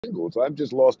single, so I'm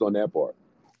just lost on that part.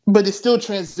 But it's still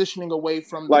transitioning away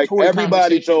from the Like toy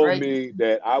everybody conversation, told right? me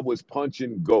that I was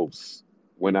punching ghosts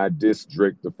when I dissed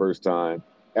Drake the first time.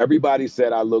 Everybody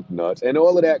said I looked nuts, and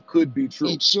all of that could be true.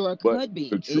 It sure But could be.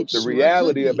 the truth, It the sure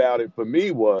could reality be. about it for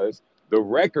me was the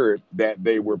record that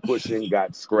they were pushing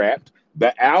got scrapped.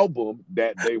 The album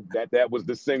that was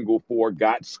the single for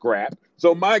got scrapped.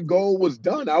 So my goal was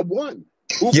done. I won.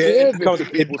 Who Yeah, cares if the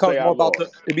it people becomes say I more about the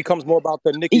lost? it becomes more about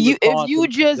the Nicki If response you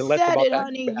than just less said about it, that.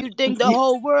 honey, you think the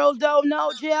whole world don't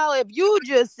know, Jill? If you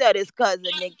just said it's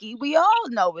cousin Nikki, we all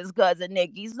know it's cousin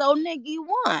Nikki. So Nikki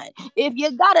won. If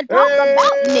you gotta talk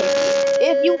about Nikki,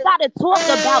 if you Hey! gotta talk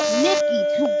about Nikki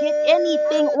to get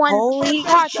anything on the Holy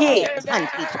charts, shit. okay,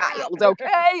 hunty child,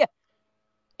 okay?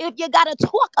 If you gotta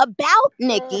talk about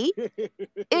Nikki,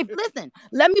 if listen,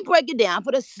 let me break it down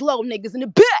for the slow niggas in the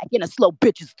back and the slow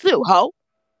bitches too, ho.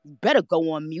 You better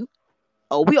go on mute.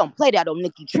 Oh, we don't play that on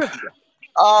Nikki Trivia.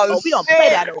 Oh Oh, we don't play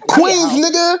shit. that over here, Queens, ho.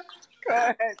 nigga. Go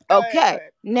ahead. Okay,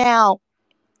 now,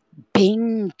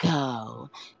 bingo.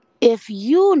 If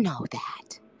you know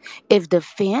that, if the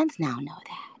fans now know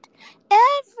that,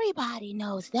 everybody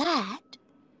knows that.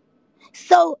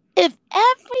 So if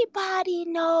everybody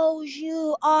knows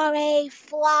you are a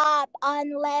flop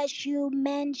unless you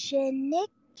mention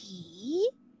Nikki,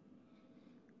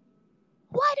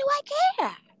 why do I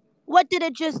care? What did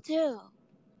it just do?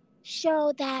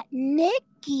 Show that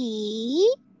Nikki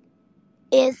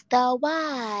is the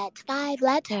what? 5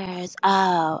 letters.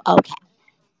 Oh, okay.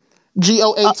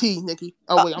 GOAT, Nikki.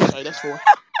 Oh wait, I'm sorry, that's 4.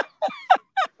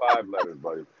 5 letters,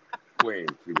 buddy. Queen.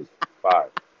 She was 5.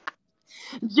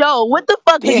 Joe, what the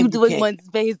fuck are you Damn, you doing can't. on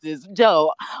Spaces?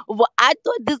 Joe, well, I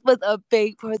thought this was a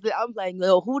fake person. I'm like,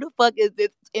 no, who the fuck is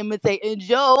this imitating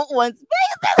Joe on Spaces?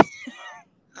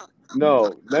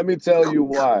 No, let me tell you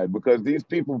why. Because these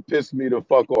people piss me the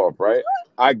fuck off, right?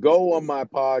 I go on my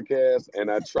podcast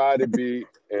and I try to be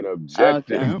an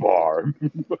objective Okay. bar.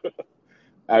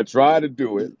 I try to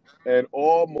do it. And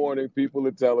all morning, people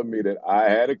are telling me that I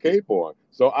had a cape on.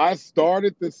 So I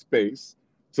started the space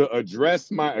to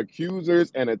address my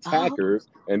accusers and Oh, attackers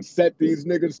and set these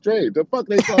niggas straight. The fuck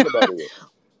they talking about it?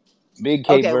 Big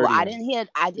Cape okay. Well, I Verdean. didn't hear.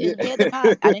 I Yeah. didn't hear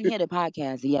the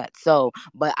podcast yet. So,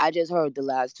 but I just heard the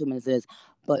last 2 minutes of this.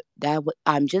 But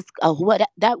I'm just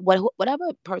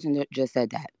whatever person that just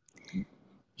said that.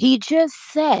 He just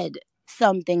said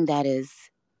something that is,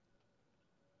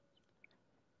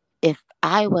 if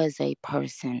I was a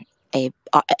person, if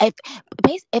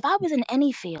I was in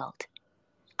any field,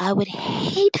 I would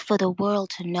hate for the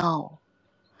world to know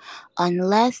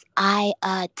unless I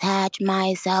attach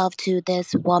myself to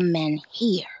this woman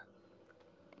here.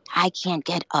 I can't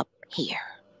get up here.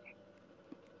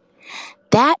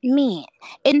 That means,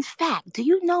 in fact, do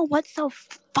you know what's so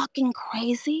fucking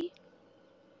crazy?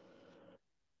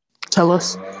 Tell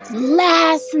us.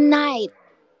 Last night,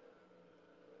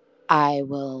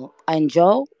 and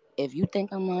Joe, if you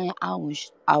think I'm lying, I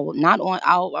will not on,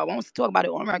 I won't talk about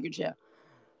it on record share.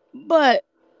 But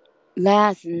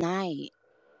last night,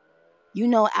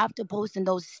 after posting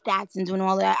those stats and doing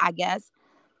all that, I guess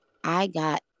I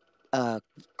got a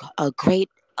a great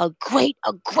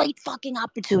fucking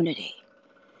opportunity.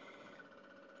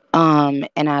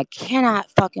 And I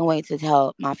cannot fucking wait to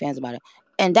tell my fans about it.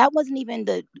 And that wasn't even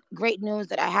the great news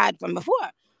that I had from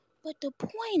before. But the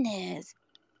point is,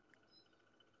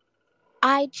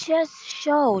 I just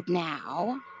showed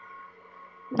now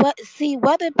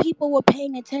whether people were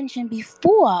paying attention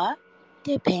before,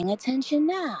 they're paying attention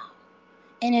now.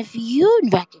 And if you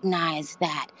recognize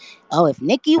that, oh, if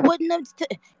Nikki,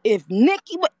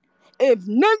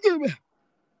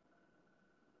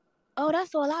 oh,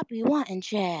 that's all I be wanting,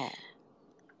 Chad.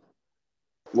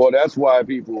 Well, that's why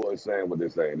people are saying what they're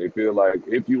saying. They feel like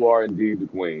if you are indeed the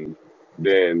queen,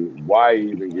 then why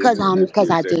even give me this Cause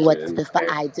I do position? And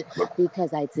but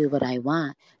because I do what I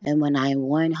want, and when I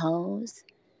warn hoes,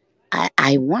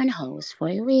 I warn hoes for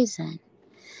a reason.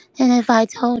 And if I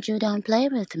told you don't play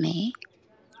with me,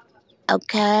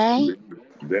 okay,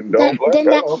 then don't play.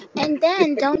 Hello.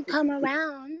 then don't come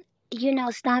around,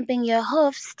 stomping your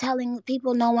hoofs, telling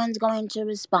people no one's going to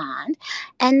respond,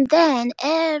 and then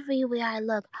everywhere I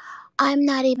look, I'm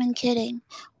not even kidding.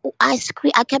 I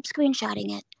kept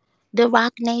screenshotting it. The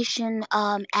Rock Nation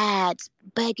ads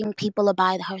begging people to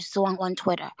buy her song on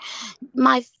Twitter.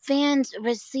 My fans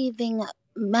receiving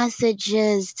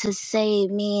messages to say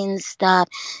mean stuff.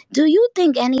 Do you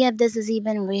think any of this is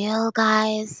even real,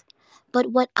 guys? But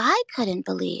what I couldn't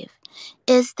believe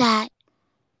is that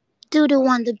Doodoo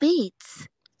on the beats.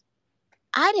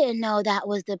 I didn't know that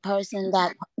was the person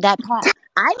that part.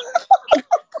 I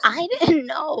didn't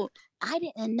know. I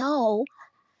didn't know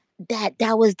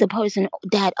that was the person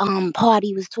that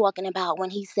Party was talking about when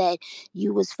he said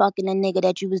you was fucking a nigga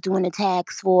that you was doing the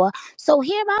tags for. So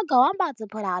here I go. I'm about to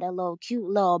put out a little cute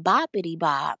little boppity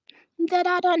bop that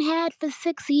I done had for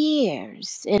 6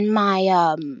 years in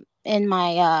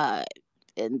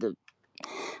the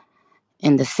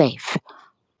in the safe.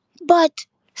 But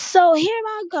so here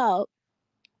I go.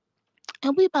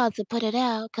 And we about to put it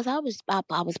out because I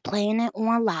was playing it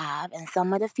on live, and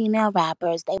some of the female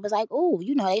rappers they was like, "Oh,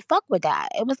 they fuck with that."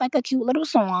 It was like a cute little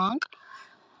song,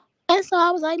 and so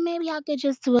I was like, maybe I could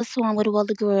just do a song with all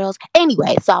the girls.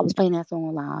 Anyway, so I was playing that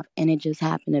song live, and it just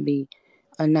happened to be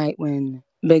a night when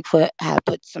Bigfoot had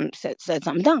said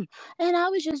something dumb, and I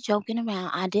was just joking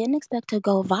around. I didn't expect to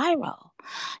go viral,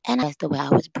 and that's the way I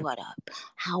was brought up.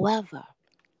 However,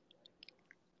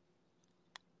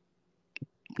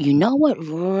 you know what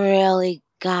really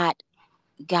got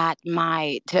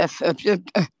my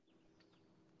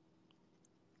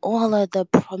all of the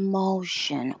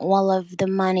promotion, all of the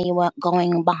money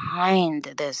going behind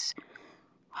this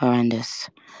horrendous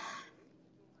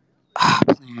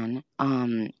plan,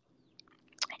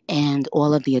 and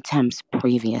all of the attempts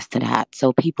previous to that.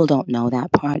 So people don't know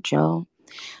that part, Joe.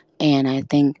 And I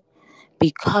think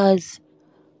because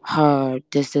her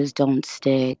disses don't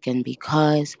stick, and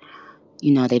because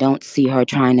they don't see her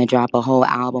trying to drop a whole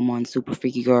album on Super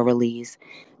Freaky Girl release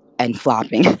and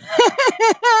flopping.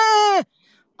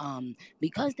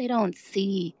 Because they don't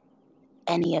see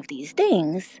any of these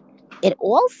things, it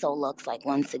also looks like,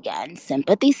 once again,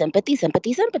 sympathy, sympathy,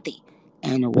 sympathy, sympathy.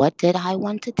 And what did I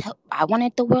want to tell? I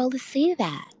wanted the world to see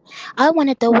that. I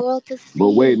wanted the world to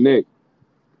But wait, see. Nick,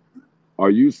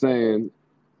 are you saying,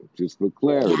 just for Yeah.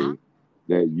 clarity,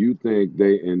 that you think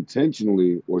they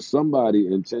intentionally or somebody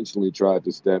intentionally tried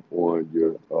to step on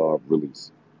your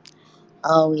release?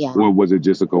 Oh yeah. Or was it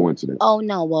just a coincidence? Oh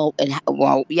no. Well,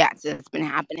 yes, it's been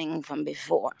happening from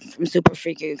before, from Super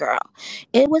Freaky Girl.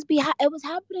 It was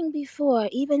happening before,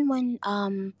 even when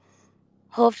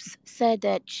Hoofs said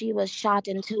that she was shot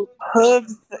in two.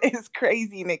 Hooves is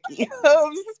crazy, Nikki.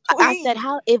 Hooves, I said,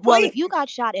 please, if please. you got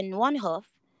shot in one hoof,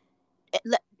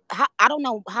 I don't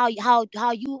know how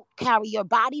you carry your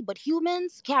body, but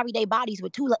humans carry their bodies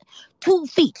with 2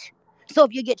 feet. So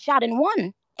if you get shot in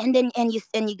one, and then and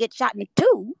you get shot in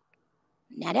two,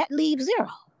 now that leaves zero.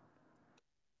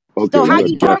 Okay, So you how are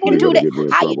you twerking definitely two going to days? get me in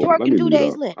How you trouble. Let twerking me two mute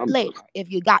days up. I'm later?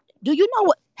 If you got, do you know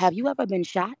what? Have you ever been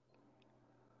shot?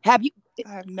 Have you?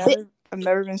 I've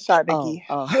never been shot, Nikki.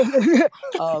 Oh,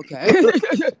 okay.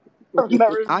 I've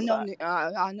never been I know, shot.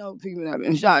 I know people that have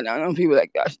been shot. I know people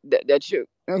that shoot.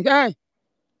 Okay.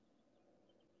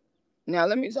 Now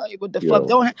let me tell you what the fuck yo,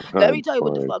 let me I'm tell you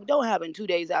what the crying. fuck don't happen 2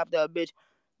 days after a bitch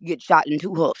get shot in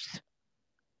two hoofs.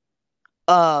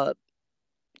 Uh,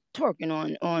 twerking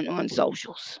on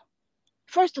socials.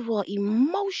 First of all,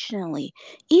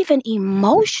 even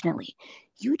emotionally,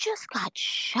 you just got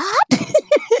shot.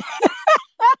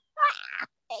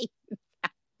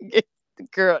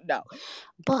 Girl, no.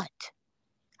 But,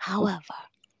 however,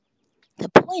 the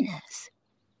point is,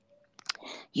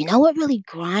 you know what really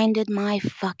grinded my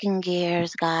fucking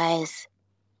gears, guys?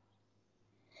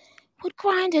 What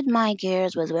grinded my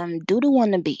gears was when Doodoo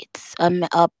on the beats.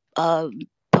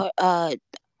 Per- uh,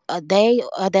 they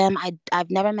or them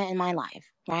I've never met in my life,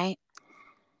 right?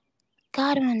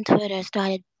 Got on Twitter,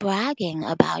 started bragging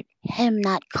about him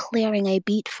not clearing a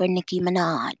beat for Nicki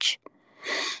Minaj.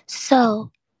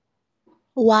 So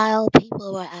while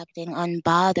people were acting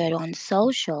unbothered on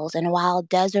socials, and while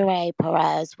Desiree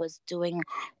Perez was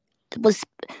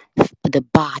the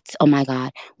bots. Oh my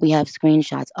God, we have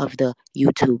screenshots of the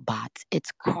YouTube bots.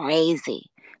 It's crazy.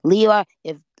 Leo,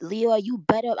 you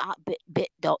better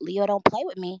don't play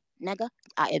with me, nigga.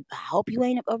 I hope you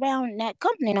ain't around that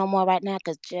company no more right now,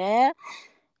 cause yeah.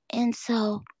 And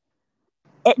so,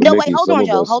 no, wait, Nikki, hold some on, of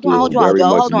Joe, us still Joe, very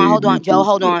much need Joe, YouTube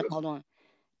clear. hold on.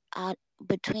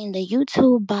 Between the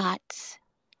YouTube bots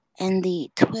and the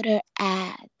Twitter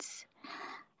ads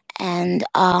and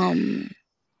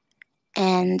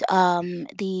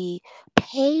the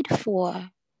paid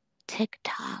for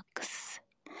TikToks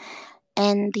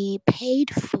and the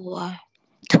paid for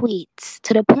tweets,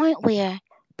 to the point where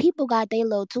people got their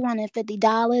little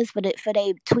 $250 for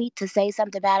their tweet to say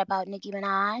something bad about Nicki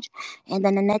Minaj, and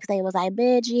then the next day it was like,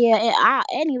 bitch, yeah,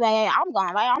 anyway, I'm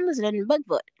going right. I'm listening to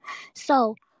Bigfoot.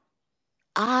 So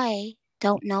I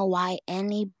don't know why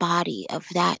anybody of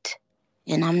that,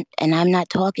 and I'm not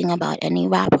talking about any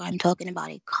rapper. I'm talking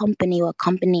about a company or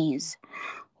companies.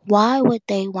 Why would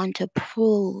they want to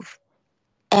prove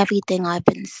everything I've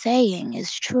been saying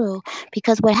is true?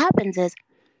 Because what happens is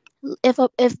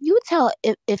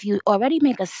if you already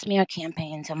make a smear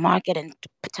campaign to market and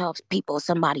tell people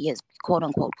somebody is quote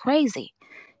unquote crazy,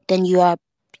 then you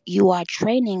are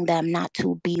training them not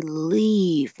to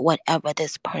believe whatever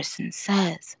this person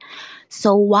says.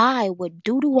 So why would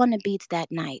Doodoo on the Beats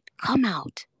that night come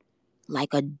out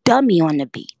like a dummy on the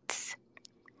beats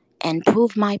and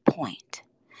prove my point?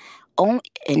 Oh,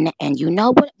 and you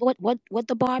know what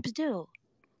the barbs do?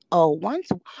 Oh, once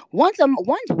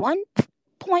one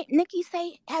point Nikki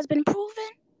say has been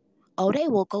proven, oh, they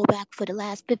will go back for the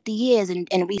last 50 years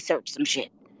and research some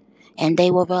shit. And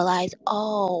they will realize,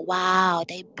 oh, wow,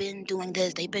 they've been doing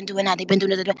this, they've been doing that, they've been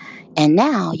doing this. And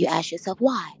now you ask yourself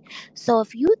why. So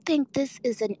if you think this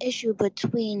is an issue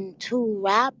between two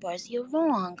rappers, you're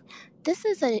wrong. This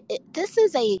is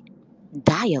a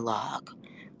dialogue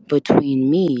between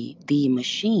me, the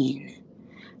machine,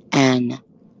 and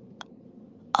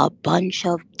a bunch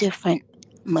of different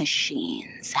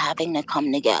machines having to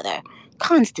come together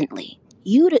constantly,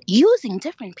 using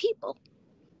different people.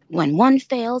 When one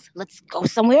fails, let's go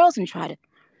somewhere else and try to.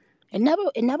 It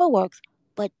never works.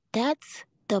 But that's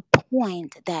the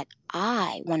point that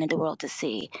I wanted the world to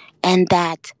see, and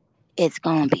that it's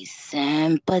gonna be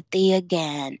sympathy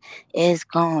again. It's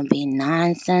gonna be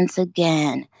nonsense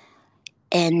again,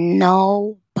 and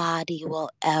nobody will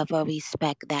ever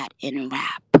respect that in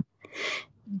rap.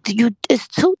 It's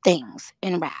two things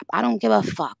in rap. I don't give a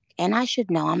fuck, and I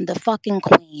should know. I'm the fucking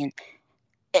queen.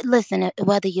 Listen,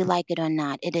 whether you like it or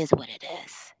not, it is what it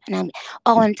is. And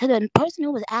to the person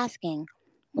who was asking,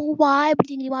 well, why?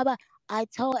 I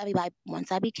told everybody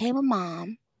once I became a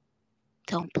mom,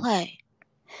 don't play.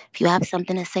 If you have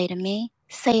something to say to me,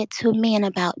 say it to me and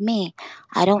about me.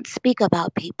 I don't speak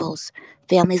about people's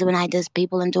families when I just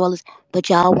people and do all this, but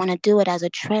y'all want to do it as a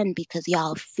trend because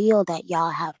y'all feel that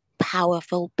y'all have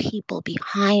powerful people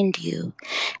behind you.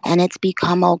 And it's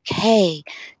become okay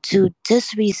to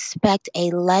disrespect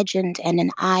a legend and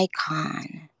an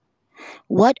icon.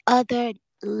 What other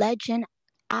legend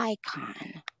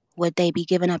icon would they be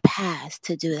given a pass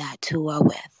to do that to or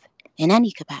with in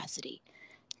any capacity?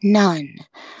 None.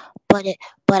 But it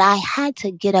but I had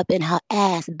to get up in her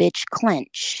ass, bitch,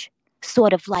 clench.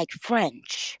 Sort of like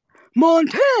French.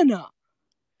 Montana.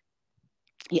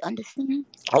 You understand?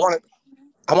 I wanted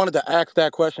I wanted to ask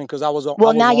that question because I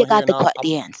Well, was now you on here got and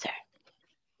the answer.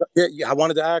 yeah, I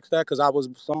wanted to ask that because I was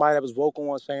somebody that was vocal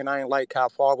on saying I ain't like how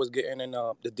far was getting in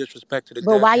the disrespect to the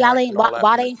But dead why y'all parents ain't and all that.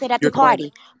 why When they ain't say that you to explained,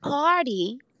 Party?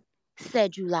 Party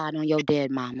said you lied on your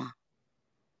dead mama.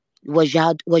 Was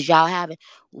y'all having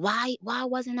why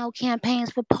wasn't no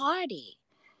campaigns for Party?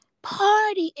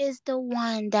 Party is the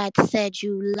one that said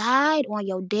you lied on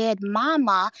your dead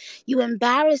mama. You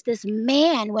embarrassed this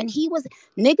man when he was.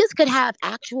 Niggas could have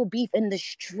actual beef in the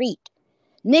street.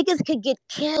 Niggas could get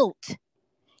killed.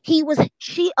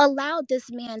 She allowed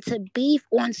this man to beef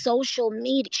on social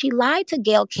media. She lied to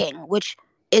Gayle King, which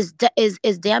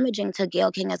is damaging to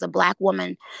Gayle King as a black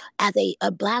woman, as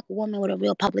a black woman with a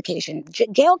real publication.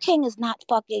 Gayle King is not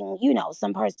fucking,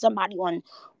 somebody on,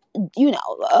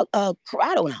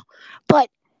 I don't know. But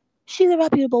she's a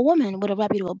reputable woman with a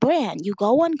reputable brand. You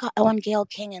go on Gayle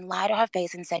King and lie to her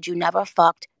face and said you never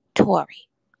fucked Tory.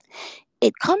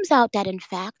 It comes out that in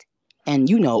fact, and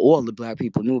all the black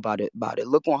people knew about it.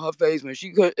 Look on her face when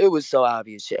she could. It was so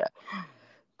obvious, yeah.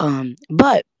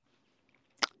 But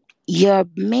your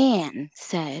man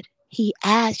said he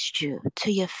asked you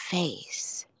to your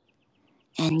face,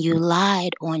 and you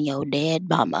lied on your dead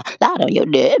mama. Lied on your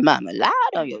dead mama. Lied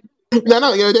on your. No,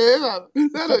 you're there.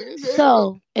 No, you're there.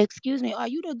 So, excuse me, are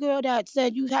you the girl that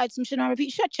said you had some shit on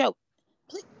repeat? Shut your.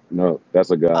 Please. No,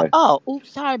 that's a guy.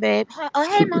 Oops, sorry, babe. Oh,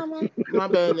 hey, mama. My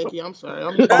bad, Nikki. I'm sorry.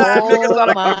 nigga Oh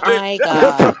sound like a bitch. my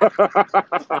God.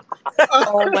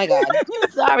 Oh my God.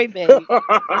 Sorry, babe.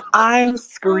 I'm Um,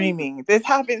 screaming. This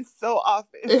happens so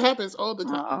often. It happens all the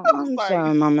time. I'm I'm sorry.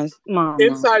 sorry, mama.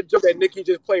 Inside joke that Nikki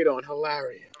just played on.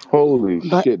 Hilarious. Holy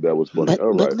But shit, that was funny.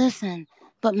 All but right. listen.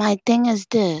 But my thing is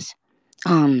this.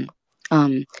 Um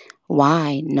um.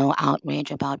 Why no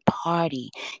outrage about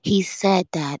Party? He said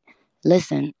that.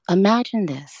 Listen. Imagine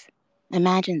this.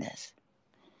 Imagine this.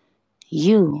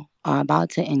 You are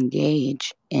about to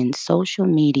engage in social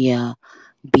media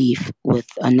beef with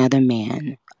another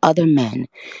man, other men,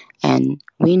 and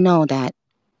we know that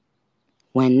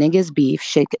when niggas beef,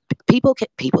 shit,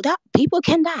 people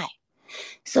can die.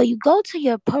 So you go to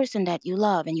your person that you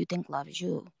love and you think loves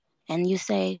you, and you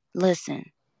say,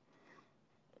 "Listen,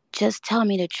 just tell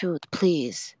me the truth,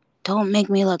 please. Don't make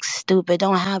me look stupid.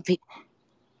 Don't have people.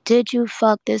 Did you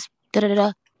fuck this? Da da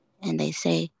da." And they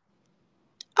say,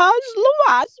 "I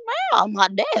smell my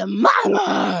damn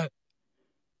mama."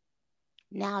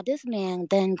 Now this man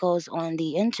then goes on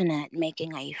the internet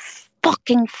making a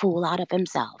fucking fool out of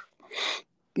himself,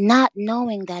 not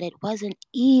knowing that it wasn't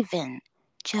even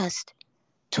just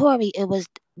Tori. It was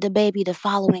the baby the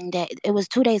following day. It was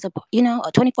 2 days apart,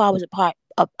 24 hours apart,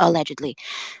 allegedly.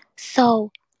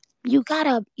 So you got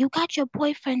your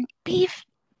boyfriend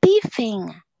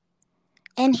beefing,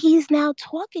 and he's now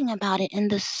talking about it in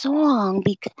the song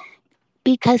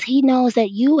because he knows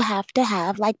that you have to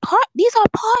have like these are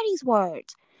party's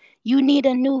words. You need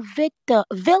a new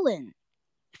villain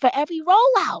for every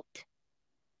rollout.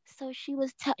 So she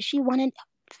wanted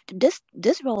this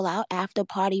rollout after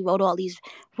Party wrote all these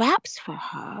raps for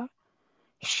her.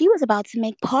 She was about to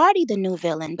make Party the new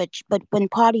villain, but when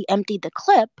Party emptied the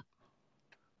clip,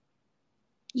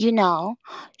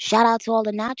 shout out to all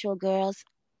the natural girls.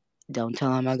 Don't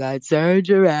tell him I got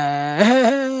surgery.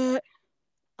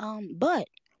 But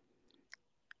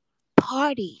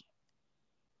Party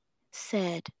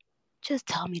said, just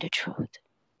tell me the truth.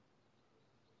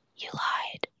 You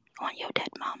lied on your dead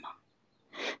mama.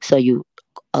 So you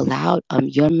allowed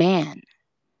your man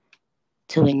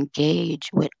to engage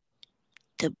with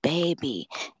the baby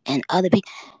and other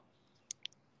people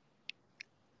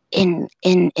in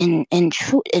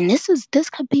truth. And this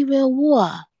could be real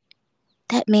war.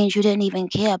 That means you didn't even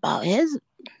care about his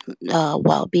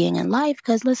well-being in life.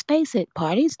 Because let's face it,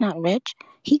 Party's not rich.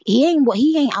 He ain't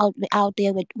out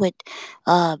there with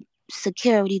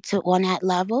security on that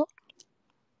level.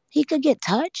 He could get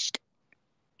touched,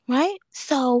 right?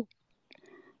 So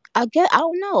I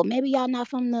don't know. Maybe y'all not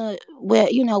from where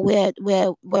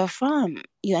we're from.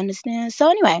 You understand? So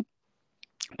anyway,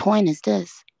 point is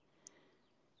this.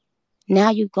 Now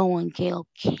you go on Gayle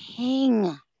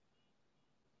King.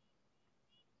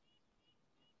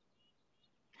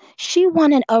 She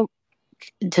wanted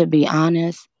to be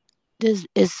honest, this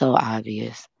is so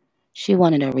obvious. She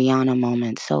wanted a Rihanna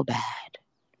moment so bad.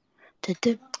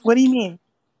 What do you mean?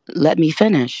 Let me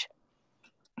finish.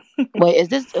 Wait, is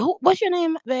this what's your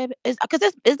name, babe? Is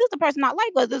this the person I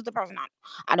like, or is this the person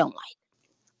I don't like?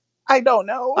 I don't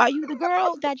know. Are you the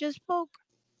girl that just spoke?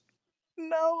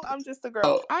 No, I'm just a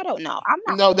girl. I don't know. I'm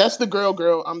not. No, that's the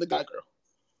girl. I'm the guy girl.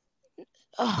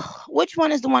 Which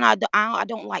one is the one I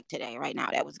don't like today, right now?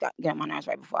 That was getting my nerves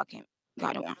right before I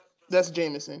got on. That's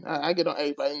Jameson. I get on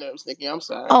everybody's nerves, Nikki. I'm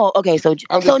sorry. Oh, okay. So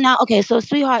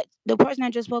sweetheart, the person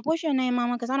that just spoke, what's your name,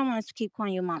 mama? Because I don't want to keep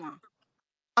calling you mama.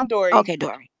 I'm Dory. Okay,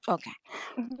 Dory. Okay.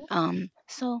 Mm-hmm.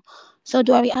 So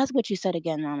Dory, ask what you said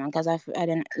again, mama, because I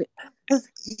didn't. Because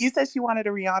you said she wanted a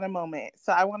Rihanna moment,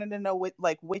 so I wanted to know which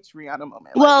Rihanna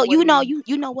moment. Well, you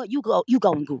know what, you go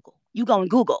and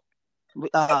Google.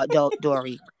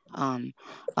 Dory.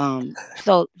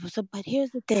 But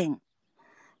here's the thing.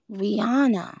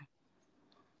 Rihanna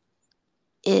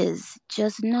is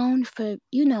just known for,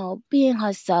 being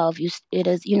herself. You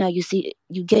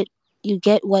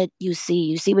get what you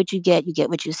see what you get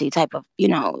what you see type of,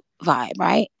 vibe,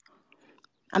 right?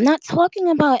 I'm not talking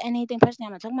about anything personally.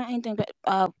 I'm not talking about anything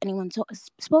anyone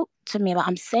spoke to me about.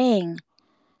 I'm saying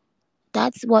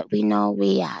that's what we know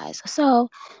as. So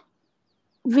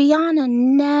Rihanna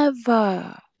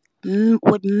never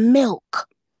would milk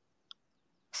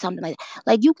something like that.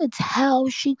 Like, you could tell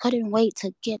she couldn't wait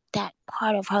to get that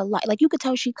part of her life. Like, you could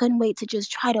tell she couldn't wait to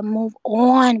just try to move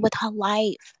on with her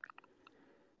life.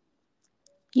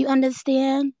 You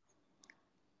understand?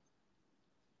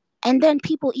 And then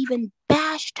people even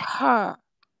bashed her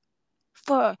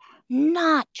for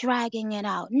not dragging it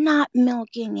out, not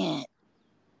milking it.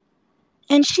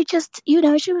 And she just,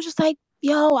 she was just like,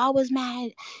 yo, I was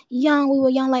mad young. We were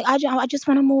young. Like, I just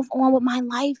want to move on with my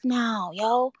life now,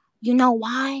 yo. You know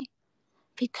why?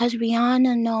 Because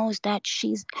Rihanna knows that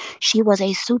she was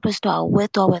a superstar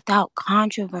with or without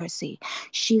controversy.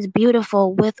 She's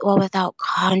beautiful with or without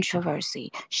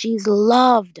controversy. She's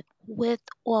loved with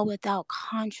or without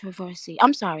controversy.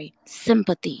 I'm sorry,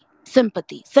 sympathy.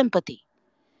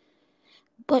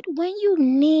 But when you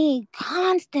need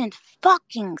constant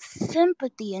fucking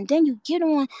sympathy and then you get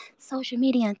on social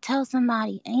media and tell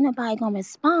somebody, ain't nobody gonna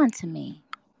respond to me.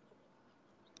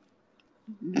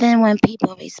 Then when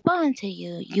people respond to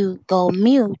you, you go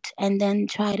mute and then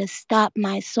try to stop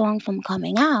my song from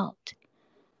coming out.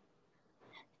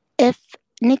 If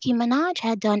Nicki Minaj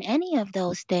had done any of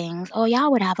those things,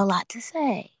 y'all would have a lot to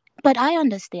say. But I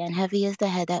understand heavy is the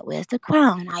head that wears the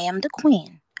crown. I am the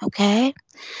queen, okay?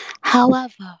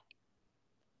 However,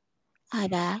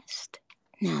 I've asked,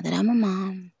 now that I'm a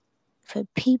mom, for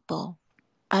people,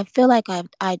 I feel like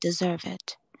I deserve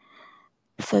it,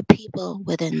 for people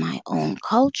within my own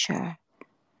culture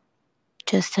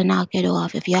just to knock it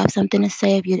off. If you have something to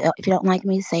say, if you don't like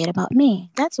me, say it about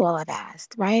me. That's all I've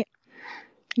asked, right?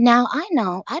 Now I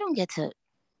know I don't get to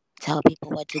tell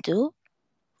people what to do.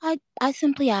 I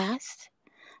simply asked,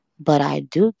 but I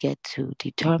do get to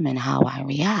determine how I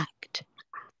react.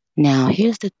 Now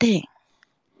here's the thing.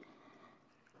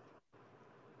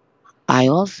 I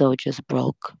also just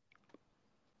broke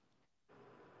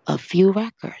a few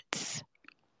records.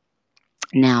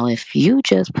 Now if you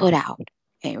just put out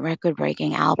a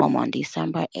record-breaking album on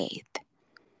December 8th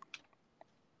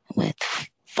with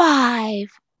five,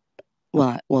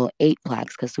 well, eight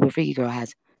plaques, because Super Freaky Girl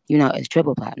has, it's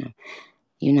triple platinum.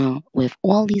 With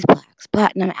all these plaques,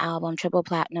 platinum album, triple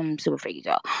platinum, Super Freaky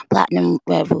Girl, platinum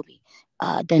Red Ruby,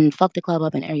 then Fuck the Club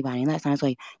Up and everybody. And last time I saw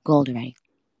you, gold already.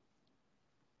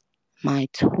 My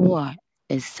tour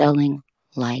is selling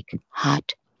like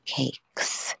hot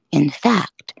cakes. In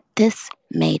fact, this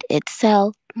made it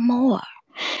sell more.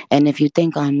 And if you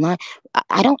think I'm lying,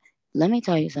 I don't. Let me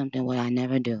tell you something. What I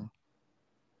never do,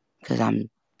 because I'm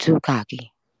too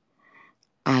cocky.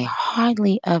 I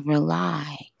hardly ever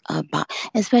lie about,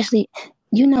 especially,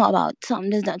 about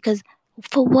something that's done. Because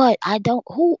for what? I don't.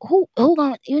 Who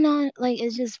gonna? Like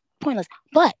it's just pointless.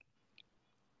 But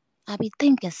I be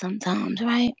thinking sometimes,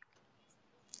 right?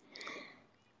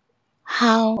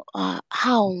 How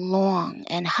long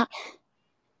and how?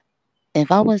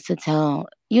 If I was to tell,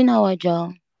 you know what,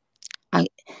 Joe? I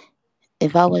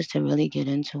If I was to really get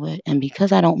into it, and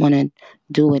because I don't want to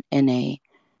do it in a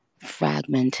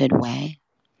fragmented way,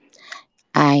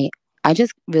 I I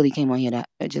just really came on here to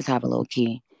just have a little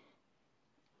key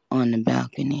on the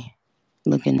balcony,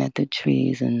 looking at the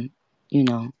trees and you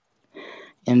know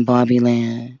in Barbie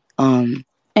Land.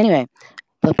 Anyway,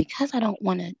 but because I don't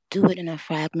want to do it in a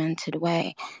fragmented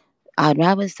way, I'd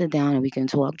rather sit down and we can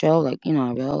talk, Joe, like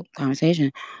a real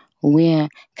conversation, where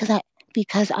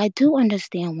because I do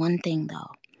understand one thing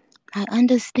though. I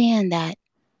understand that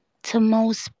to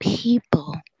most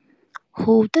people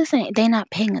who this ain't they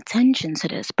not paying attention to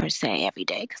this per se every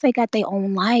day because they got their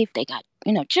own life, they got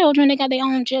children, they got their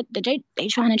own shit, they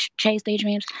trying to chase their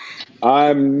dreams.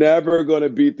 I'm never gonna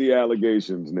beat the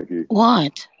allegations, Nikki.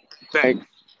 What? Thanks.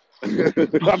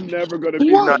 I'm never gonna beat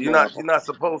You're What? not. them You're now. not. You're not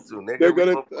supposed to, They're nigga. We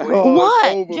gonna. from Queens. Oh, it's What?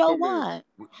 over Joe, for me. what?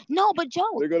 No, but Joe.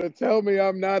 They're gonna tell me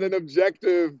I'm not an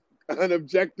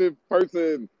objective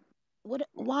person. What?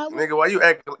 Why would? Nigga, why you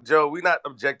act, Joe? We not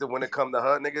objective when it come to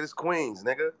her, nigga. It's Queens,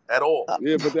 nigga, at all. Uh,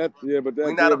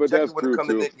 We not That's objective when it true come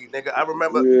to too. Nicki, nigga. I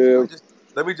remember. Yeah,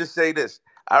 Let me just say this.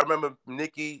 I remember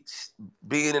Nicki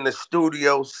being in the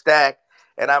studio, stack,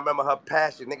 and I remember her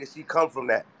passion, nigga. She come from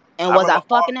that. and I was remember. I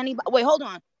fucking anybody? Wait, hold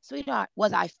on, sweetheart.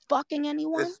 Was I fucking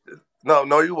anyone? No,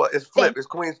 you what? It's Flip. Thank, It's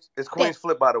Queens. It's thank, Queens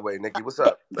Flip, by the way, Nicki. What's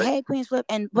up? Like, hey, Queen Flip,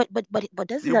 and but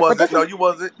this is you a but wasn't. this No, is you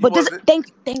wasn't. You but this wasn't.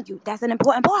 thank you. That's an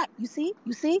important part. You see.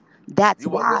 That's You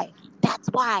wasn't. why. That's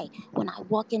why when I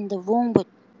walk in the room with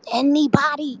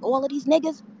anybody, all of these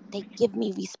niggas, they give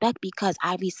me respect because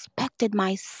I respected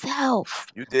myself.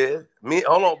 You did.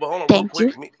 Hold on, real Thank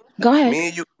you. quick. Go ahead.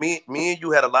 Me and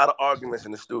you had a lot of arguments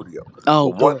in the studio.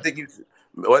 Oh, But one good. thing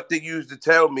you used to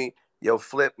tell me, yo,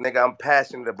 Flip, nigga, I'm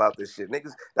passionate about this shit.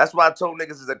 Niggas, that's why I told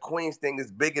niggas is a Queens thing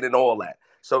is bigger than all that.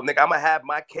 So, nigga, I'ma have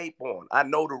my cape on. I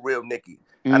know the real Nicki.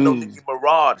 I know Mm. Nicki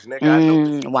Mirage, nigga. I know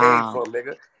where she came Wow. from,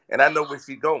 nigga. And I know where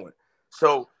she going.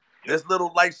 So this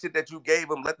little light shit that you gave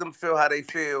them, let them feel how they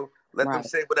feel. Let them Right.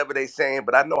 say whatever they saying,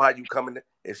 but I know how you coming.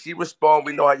 If she respond,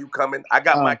 we know how you coming. I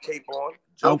got my Oh, cape on.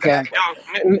 Joe can okay. act like this.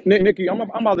 Nikki, I'm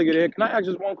about to get in. Can I ask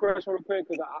just one question real quick?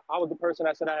 Because I was the person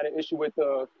that said I had an issue with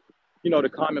the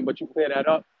comment, but you cleared that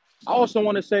up. I also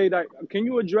want to say that can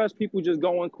you address people just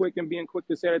going quick and being quick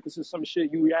to say that this is some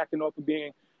shit you reacting off of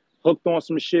being hooked on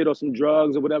some shit or some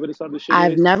drugs or whatever this other shit I've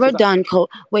is? never Because done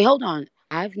Wait, hold on.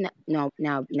 No.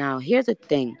 Now. Here's the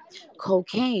thing.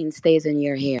 Cocaine stays in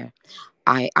your hair.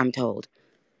 I'm told.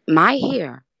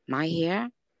 My hair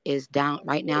is down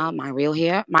right now. My real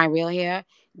hair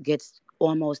gets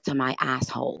almost to my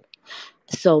asshole.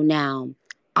 So now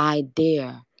I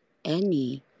dare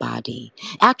anybody.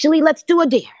 Actually, let's do a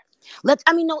dare.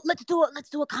 No, let's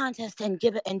do a contest and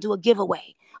do a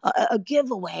giveaway. A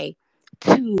giveaway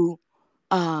to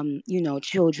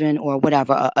children or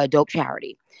whatever, a dope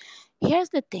charity. Here's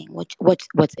the thing,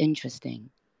 what's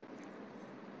interesting.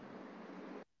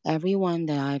 Everyone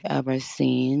that I've ever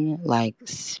seen like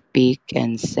speak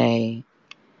and say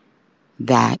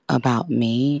that about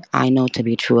me, I know to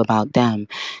be true about them.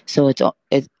 So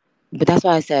but that's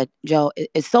why I said, Joe,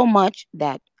 it's so much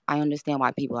that I understand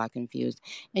why people are confused,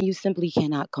 and you simply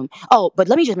cannot come. Oh, but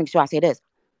let me just make sure I say this: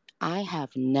 I have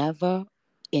never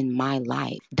in my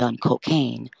life done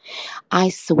cocaine. I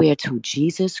swear to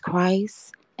Jesus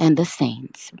Christ and the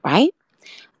saints, right?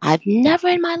 I've never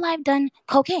in my life done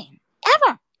cocaine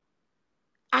ever.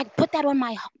 I put that on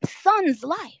my son's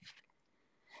life.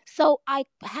 So I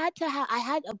had to have,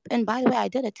 and by the way, I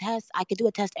did a test. I could do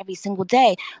a test every single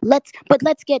day. Let's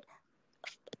get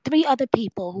 3 other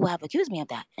people who have accused me of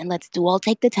that, and let's all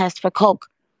take the test for coke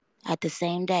at the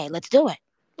same day. Let's do it.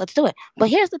 Let's do it. But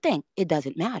here's the thing: it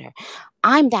doesn't matter.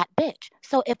 I'm that bitch.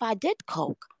 So if I did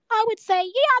coke, I would say, yeah,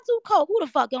 I do coke. Who the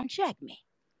fuck gonna check me,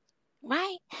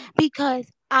 right? Because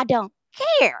I don't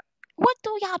care. What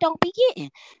do y'all don't be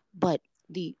getting? But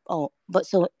but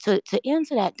so to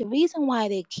answer that, the reason why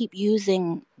they keep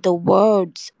using the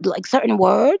words, like certain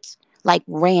words, like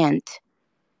rant,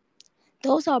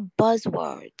 those are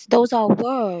buzzwords. Those are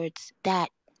words that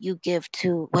you give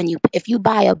to when if you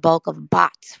buy a bulk of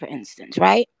bots, for instance,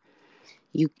 right?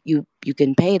 You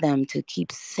can pay them to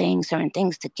keep saying certain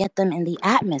things to get them in the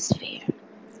atmosphere.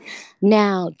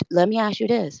 Now, let me ask you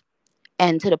this.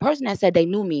 And to the person that said they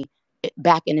knew me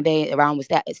back in the day around with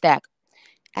Stack,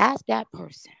 ask that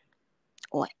person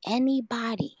or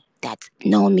anybody that's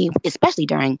known me, especially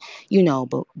during,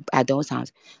 but at those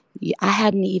times, I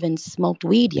hadn't even smoked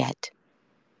weed yet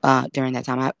during that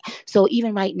time. So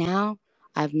even right now,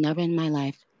 I've never in my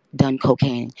life done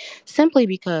cocaine simply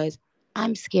because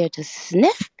I'm scared to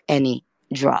sniff any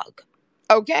drug.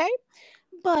 Okay?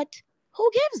 But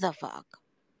who gives a fuck?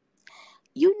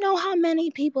 You know how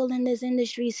many people in this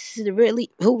industry really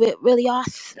are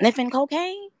sniffing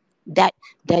cocaine? That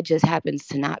that just happens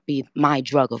to not be my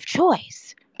drug of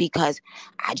choice because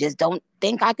I just don't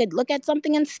think I could look at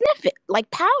something and sniff it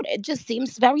like powder. It just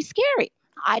seems very scary.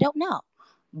 I don't know.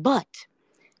 But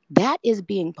that is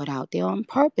being put out there on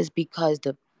purpose because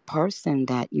the person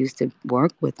that used to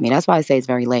work with me, that's why I say it's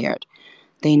very layered.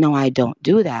 They know I don't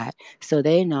do that. So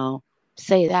they know,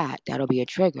 say that'll be a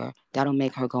trigger. That'll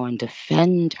make her go and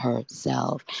defend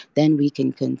herself. Then we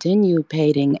can continue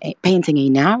painting a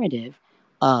narrative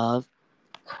of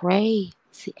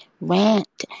crazy, rant,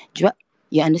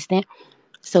 you understand?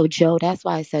 So, Joe, that's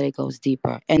why I said it goes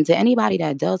deeper. And to anybody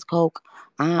that does coke,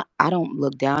 I don't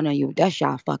look down on you. That's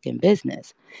y'all fucking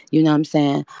business. You know what I'm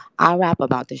saying? I rap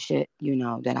about the shit,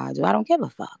 that I do. I don't give a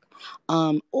fuck.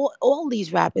 All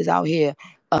these rappers out here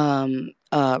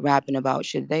rapping about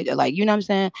shit. They like, you know what I'm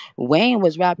saying? Wayne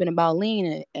was rapping about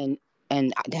lean and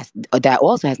that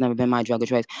also has never been my drug of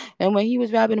choice. And when he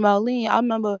was rapping about lean, I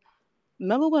remember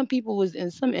when people was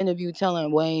in some interview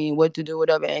telling Wayne what to do,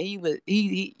 whatever, and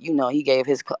he gave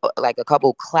his like a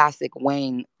couple classic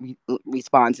Wayne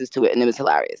responses to it, and it was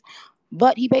hilarious.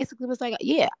 But he basically was like,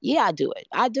 "Yeah, I do it.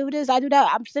 I do this. I do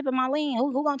that. I'm sipping my lean.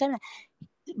 Who gonna tell me?"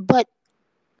 But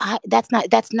that's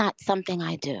not something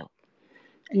I do.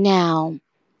 Now,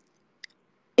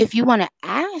 if you want to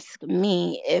ask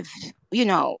me if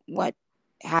what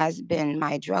has been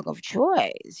my drug of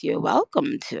choice, you're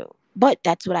welcome to. But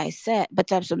that's what I said. But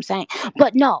that's what I'm saying.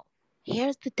 But no,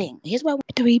 here's the thing. Here's why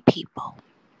 3 people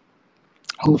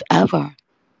who've ever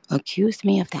accused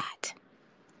me of that.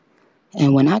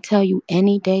 And when I tell you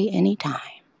any day, anytime,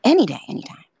 any day,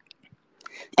 anytime.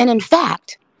 And in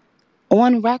fact,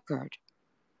 on record,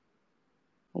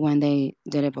 when they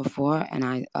did it before, and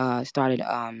I started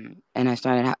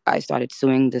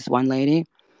suing this one lady,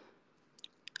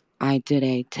 I did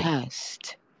a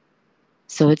test.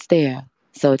 So it's there.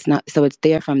 So it's not. So it's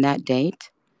there from that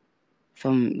date.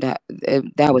 From that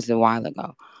was a while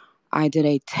ago. I did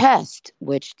a test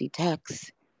which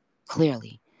detects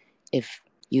clearly if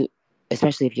you,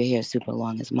 especially if your hair is super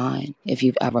long as mine, if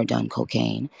you've ever done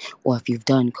cocaine or if you've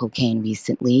done cocaine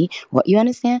recently. What you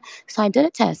understand? So I did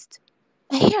a test,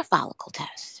 a hair follicle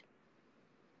test.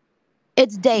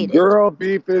 It's dated. Girl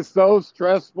beef is so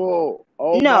stressful.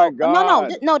 Oh my No, no, no,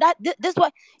 God. no.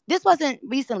 This wasn't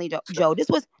recently, Joe. This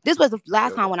was the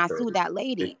last time when I sued that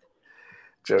lady.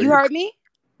 Joe, You heard me?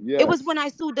 It was Yes. when I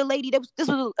sued the lady. This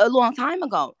was a long time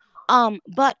ago.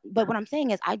 But what I'm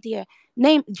saying is, I dare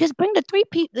just bring the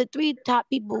 3 top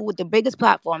people with the biggest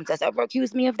platforms that's ever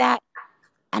accused me of that,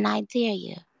 and I dare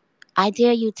you. I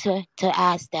dare you to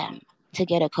ask them to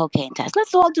get a cocaine test.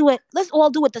 Let's all do it. Let's all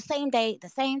do it the same day, the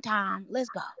same time. Let's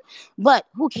go. But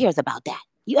who cares about that?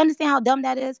 You understand how dumb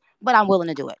that is? But I'm willing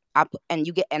to do it.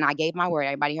 And I gave my word.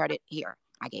 Everybody heard it here.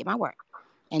 I gave my word.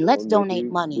 And Well, let's donate Nicki,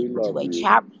 we money to love a you.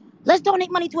 charity. Let's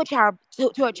donate money to a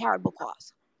charitable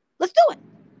cause. Let's do it.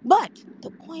 But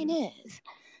the point is,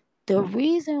 the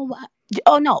reason why.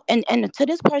 Oh no, and to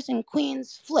this person,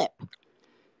 Queen's Flip.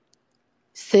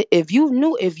 So if you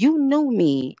knew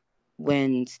me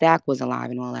when Stack was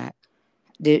alive and all that,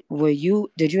 did you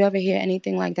ever hear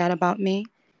anything like that about me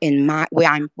in my where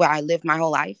I lived my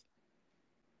whole life?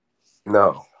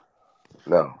 no,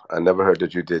 no. I never heard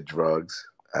that you did drugs.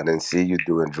 I didn't see you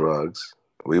doing drugs.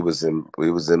 We was in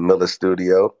Miller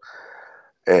Studio,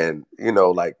 And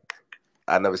like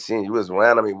I never seen you was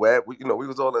around. I mean, Web, we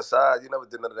was all inside. You never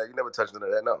did none of that. You never touched none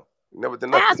of that. No, you never did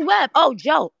nothing. Ask Web. Oh,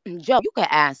 Joe, you can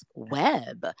ask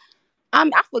Web.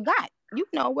 I forgot. You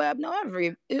know Web know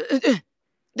every the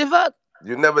fuck.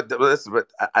 You never listen, but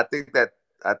I think that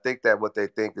what they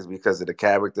think is because of the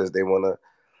characters they want to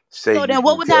say. So then,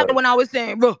 what was happening when I was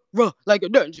saying ruh, like a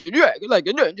dungeon dragon, like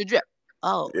a dungeon dragon?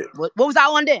 Oh, yeah. What was I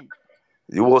on then?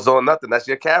 You was on nothing. That's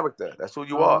your character. That's who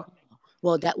you are.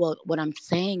 Well, what I'm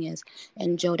saying is,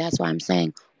 and Joe, that's why I'm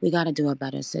saying we got to do a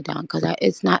better sit down, because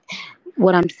it's not.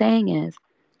 What I'm saying is,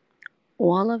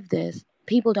 all of this,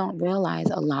 people don't realize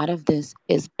a lot of this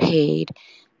is paid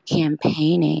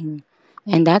campaigning.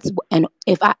 And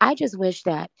if I just wish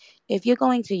that if you're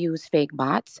going to use fake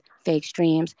bots, fake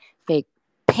streams, fake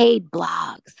paid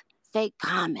blogs, fake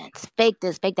comments, fake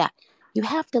this, fake that, you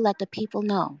have to let the people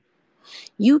know.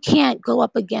 You can't go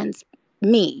up against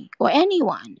me or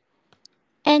anyone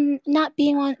and not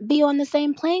be on the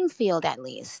same playing field, at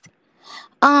least.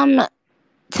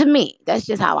 To me, that's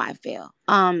just how I feel.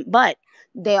 But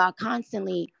there are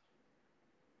constantly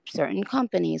certain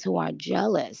companies who are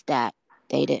jealous that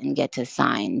they didn't get to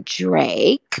sign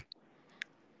Drake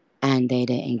and they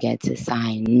didn't get to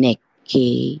sign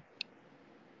Nicki.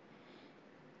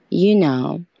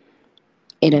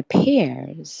 It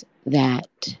appears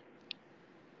that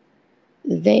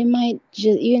they might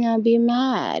just, be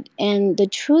mad. And the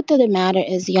truth of the matter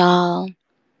is, y'all,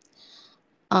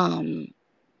 I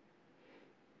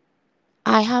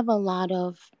have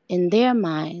in their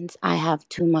minds, I have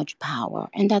too much power.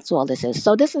 And that's all this is.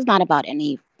 So this is not about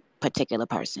any particular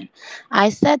person. I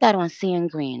said that on Seeing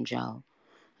Green, Joe.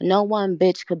 No one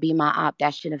bitch could be my op.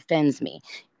 That shit offends me.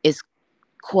 It's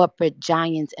corporate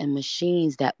giants and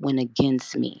machines that went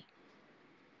against me.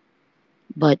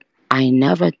 But I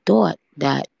never thought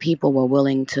that people were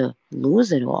willing to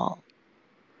lose it all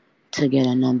to get a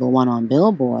 #1 on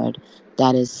Billboard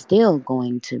that is still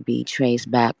going to be traced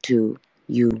back to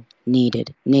You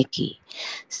Needed Nicki.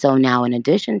 So now, in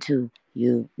addition to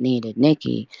You Needed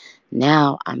Nicki,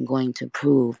 now I'm going to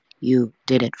prove you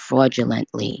did it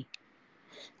fraudulently.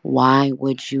 Why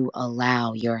would you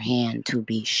allow your hand to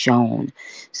be shown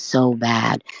so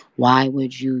bad? Why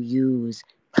would you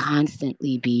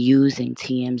constantly be using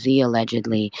TMZ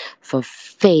allegedly for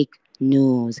fake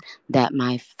news that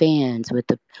my fans with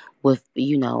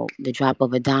the drop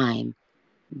of a dime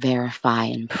verify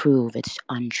and prove it's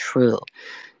untrue?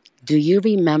 Do you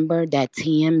remember that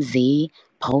TMZ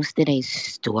posted a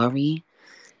story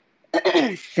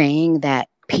saying that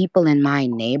people in my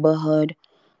neighborhood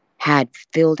had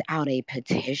filled out a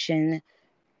petition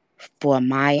for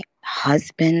my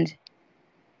husband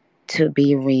to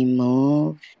be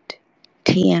removed?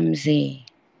 TMZ.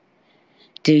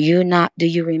 Do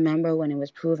you remember when it was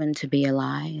proven to be a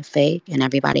lie, fake, and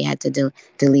everybody had to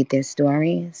delete their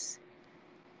stories?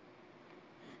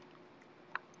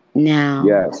 Now.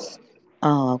 Yes.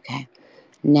 Oh, okay.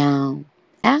 Now,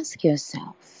 ask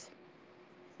yourself.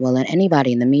 Well, and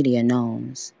anybody in the media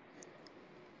knows.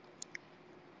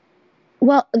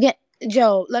 Well, again,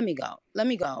 Joe, let me go.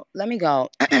 Nicki,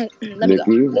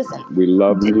 Listen, we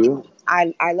love you.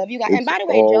 I love you guys. It's And by the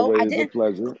way, Joe, always a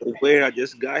pleasure. Wait, I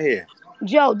just got here.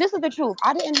 Joe, this is the truth.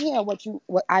 I didn't hear what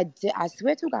I did. I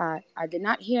swear to God, I did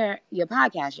not hear your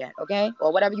podcast yet. Okay,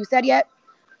 or whatever you said yet.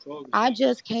 I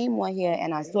just came on here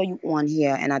and I saw you on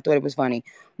here and I thought it was funny.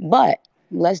 But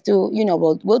let's do,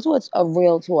 we'll do a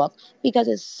real talk, because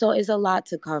it's a lot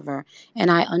to cover,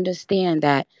 and I understand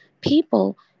that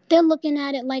people, they're looking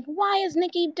at it like, why is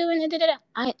Nicki doing it?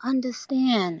 I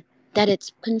understand that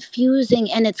it's confusing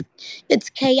and it's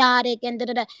chaotic and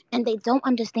and they don't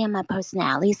understand my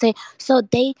personality. So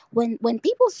they when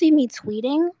people see me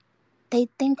tweeting, they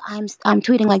think I'm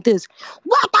tweeting like this.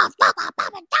 What the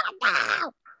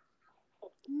fuck?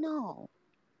 No,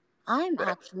 I'm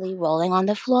actually rolling on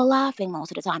the floor laughing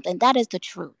most of the time, and that is the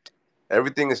truth.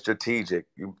 Everything is strategic.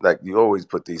 You always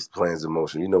put these plans in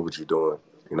motion. You know what you're doing.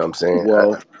 You know what I'm saying?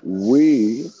 Well,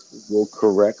 we will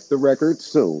correct the record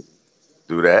soon.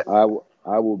 Do that. I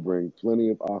will bring plenty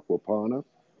of aquapana,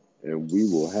 and we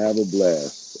will have a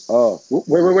blast.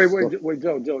 Wait,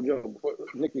 Joe.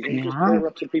 Nicki, can you just clear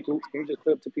up to people? Can you just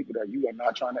clear up to people that you are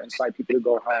not trying to incite people to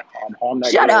go harm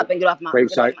that? Shut up and get off my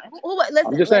site.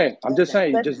 Listen, I'm just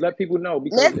saying. Just let people know,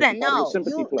 because listen, no, it's a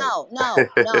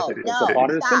part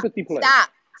of the sympathy play.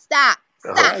 Stop.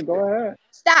 Go ahead.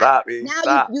 Stop. Now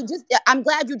stop. You just. I'm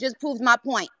glad you just proved my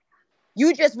point.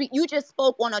 You just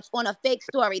spoke on a fake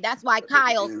story. That's why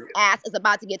Kyle's ass is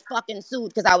about to get fucking sued,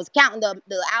 because I was counting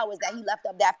the hours that he left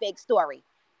up that fake story.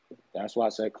 That's why I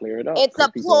said clear it up. It's a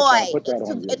Because people are trying to ploy. put that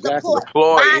on you. It's a Exactly. ploy.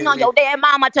 Ploy. Lying on your dead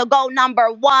mama to go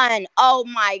number one. Oh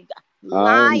my God.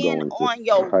 I am Lying going to on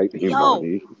your fight yo.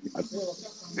 Imani.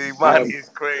 Imani is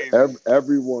crazy.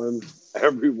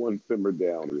 Everyone simmer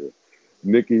down here.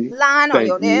 Nikki, Lying on thank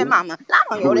your dead you. mama. Lying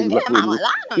on your We, dead lo- mama. we,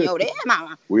 Lying on your dead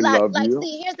mama. we love Like, you.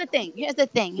 see, here's the thing. Here's the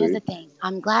thing. Here's See? the thing.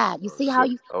 I'm glad. You Oh see how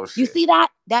shit. Oh you shit. see that?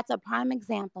 That's a prime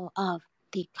example of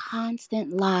the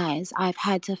constant lies I've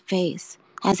had to face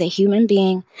as a human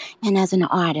being and as an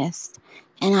artist.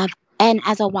 And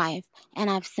as a wife. And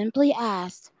I've simply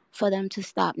asked for them to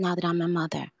stop now that I'm a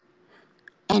mother.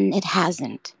 And it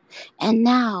hasn't. And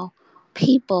now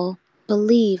people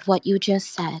believe what you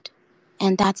just said.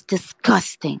 And that's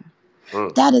disgusting.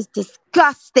 Mm. That is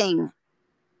disgusting.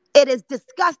 It is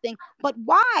disgusting. But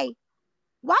why?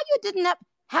 Why you didn't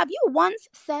have you once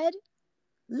said,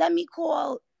 let me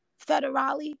call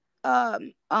Federale,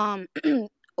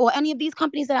 or any of these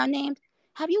companies that I named?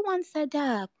 Have you once said,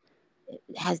 Dad,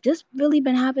 has this really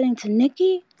been happening to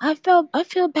Nicki? I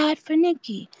feel bad for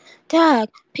Nicki. Dad,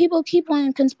 people keep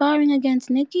on conspiring against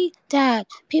Nicki. Dad,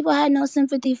 people had no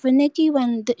sympathy for Nicki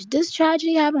when this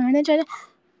tragedy happened.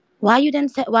 Why you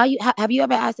didn't say? Why you have you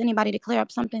ever asked anybody to clear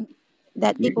up something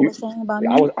that people were saying about me?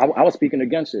 I was speaking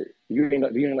against it. You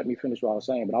didn't let me finish what I was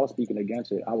saying, but I was speaking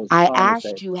against it. I was I trying to say,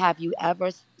 asked you, have you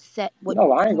ever said what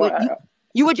no, I ain't you were going.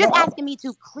 you were just No, asking me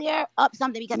to clear up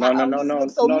something because no, no, no, you no,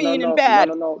 look so no, no, mean and no, no, bad.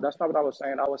 no, no. That's not what I was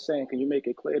saying. I was saying, can you make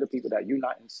it clear to people that you're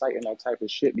not inciting that type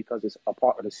of shit because it's a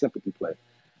part of the sympathy play?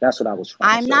 That's what I was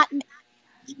trying to I'm say. not.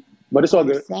 But it's What all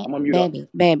I'm good. saying, I'm gonna mute up.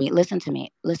 baby, listen to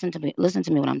me. Listen to me. Listen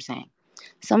to me. What I'm saying.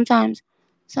 Sometimes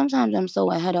I'm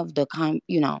so ahead of the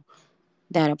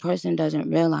that a person doesn't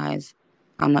realize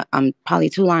I'm probably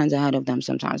 2 lines ahead of them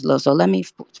sometimes. So let me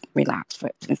relax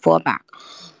and fall back.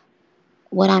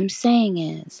 What I'm saying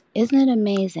is, isn't it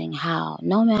amazing how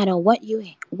no matter what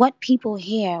people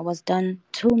hear was done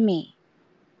to me,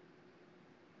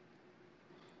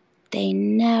 they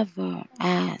never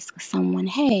ask someone,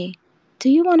 hey, do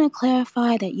you want to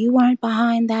clarify that you weren't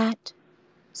behind that?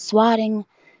 Swatting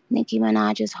Nicki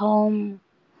Minaj's home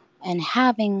and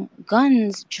having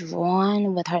guns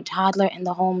drawn with her toddler in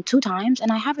the home 2 times.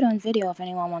 And I have it on video if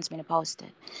anyone wants me to post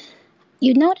it.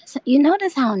 You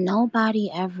notice how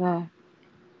nobody ever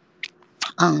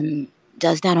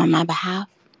does that on my behalf?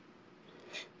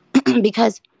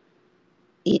 Because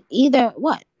either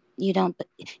what? You don't.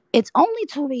 It's only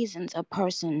 2 reasons a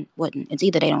person wouldn't. It's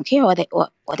either they don't care or they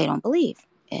don't believe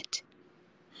it.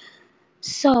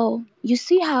 So you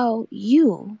see how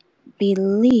you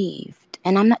believed,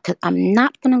 and I'm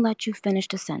not gonna let you finish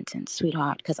the sentence,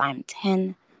 sweetheart, because I'm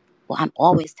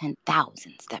always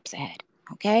 10,000 steps ahead.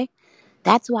 Okay,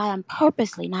 that's why I'm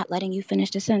purposely not letting you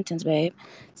finish the sentence, babe.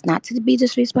 It's not to be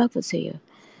disrespectful to you,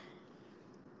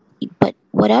 but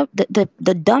whatever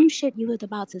the dumb shit you was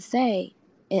about to say,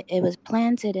 it was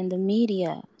planted in the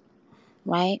media,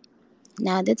 right?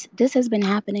 Now this has been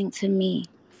happening to me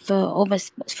for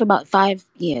about 5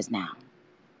 years now.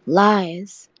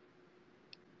 Lies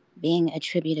being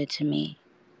attributed to me,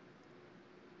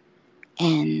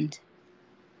 and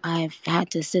I've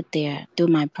had to sit there through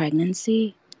my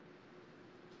pregnancy,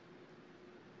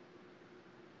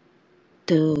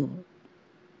 through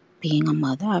being a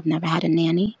mother. I've never had a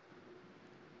nanny.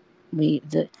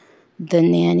 The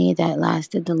nanny that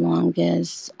lasted the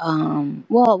longest,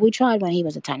 well, we tried when he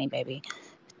was a tiny baby,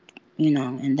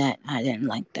 and that I didn't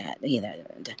like that either.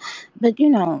 But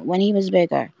when he was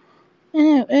bigger,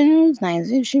 and it was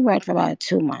nice. She worked for about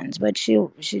 2 months, but she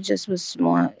just was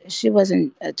small. She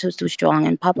wasn't too strong,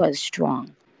 and Papa is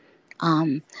strong.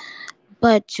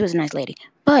 But she was a nice lady.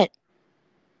 But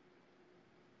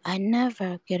I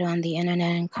never get on the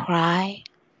internet and cry.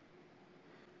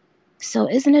 So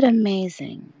isn't it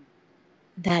amazing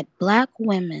that Black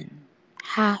women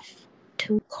have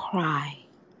to cry?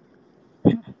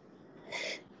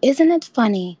 Isn't it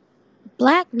funny?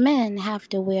 Black men have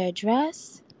to wear a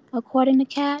dress, according to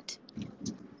Kat.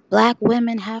 Black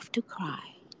women have to cry.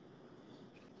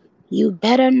 You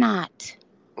better not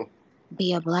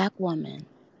be a Black woman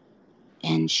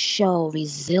and show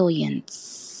resilience.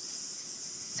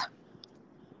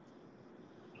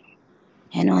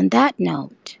 And on that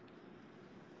note,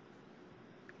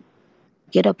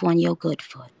 get up on your good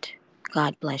foot.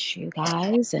 God bless you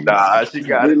guys. And Nah, she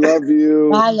got We it. love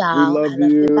you. bye, We y'all. I love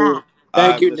love you you. back.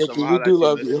 Thank you, Miss Nikki. We Amara, do you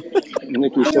love listen. you.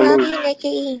 Nikki, I love salute. you,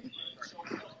 Nikki.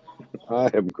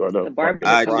 I am gonna The fucking Barbie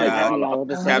All right, just cry, invited y'all. me Carla. all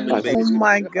of a Captain sudden. Oh Base.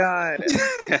 my God.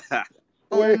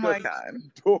 Oh Wait my a God.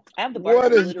 I have the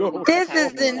What bartender is literally going? trying This to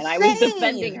tackle is me, and I was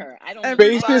defending insane. her. I don't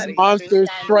Spaces Everybody. monsters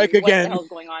understand strike what the again. hell's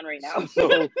going on right now.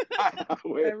 So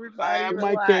wait, I Everybody have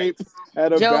my cape relax.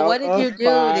 at Joe, what about did a you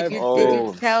do? Did you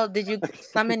 5-0. did you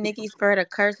summon Nikki's spirit of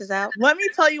curses out? Let me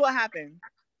tell you what happened.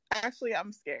 Actually,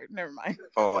 I'm scared. Never mind.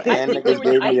 Oh, I and think they niggas were.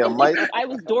 gave I me a think they, mic. I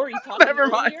was Dory talking Never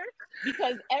mind. earlier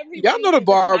because Y'all everybody know the is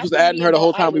Barbs was attacking adding me her the about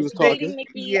whole I time we was was talking. dating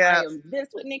Nikki. I Yeah. am this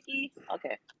with Nikki.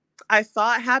 Okay. I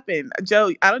saw it happen.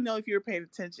 Joe, I don't know if you were paying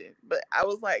attention, but I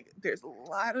was like, there's a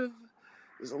lot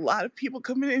of people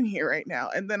coming in here right now.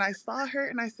 And then I saw her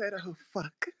and I said, oh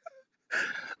fuck.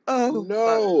 Oh fuck.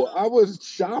 No, I was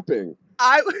shopping.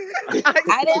 I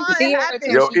I didn't saw see it her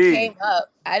till Yo, happen. she E. came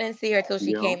up. I didn't see her till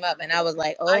she Yo, came up, and I was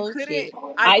like, I "Oh couldn't shit!"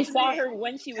 I saw her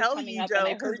when she was tell coming you, up, and I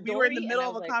Joe, because heard we were in the Dory, and middle I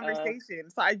of was a like, conversation.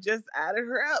 So I just added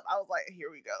her up. I was like, here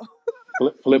we go.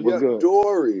 Flip was Yeah, good.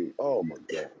 Dory. Oh my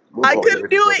God. What I Oh, the yeah, hell? couldn't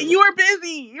what you do talking it. about? You were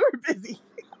busy.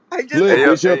 I just Flip, Hey,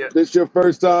 yo, added hey, yo, this your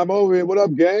first time over here. What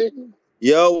up, gang?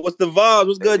 Yo, what's the vibes?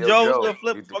 What's hey, good, yo, Joe? What's Joe. good,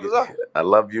 Flip? What the fuck is up? I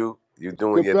love you. You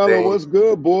doing Good your fella, thing. what's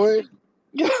good, boy?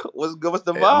 Yeah, what's good? What's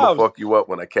the Hey, I'm gonna vibes? fuck you up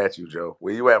when I catch you, Joe.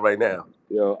 Where you at right now?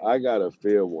 Yo, I got a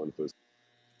fair one for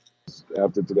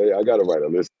after today. I gotta write a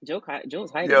list. Joe's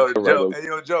hiding. Yo, Write Joe. a Hey,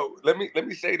 yo, Joe. Let me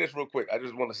say this real quick. I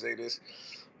just want to say this.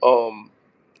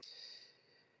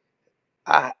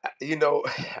 You know,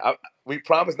 we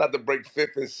promised not to break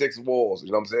fifth and sixth walls.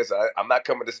 You know what I'm saying? So I'm not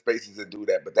coming to spaces and do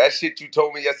that. But that shit you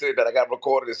told me yesterday that I got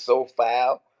recorded is so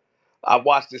foul. I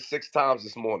watched it 6 times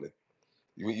this morning.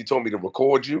 You told me to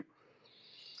record you,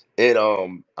 and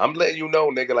I'm letting you know,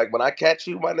 nigga. Like when I catch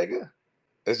you, my nigga,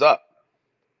 it's up.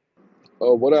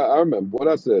 Oh, what I remember what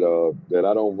I said. That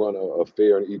I don't run a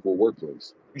fair and equal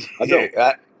workplace. I yeah, don't.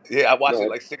 I watched it No.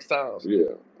 like 6 times.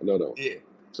 Yeah. No. Yeah.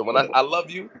 So when I love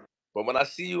you, but when I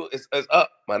see you, it's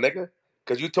up, my nigga.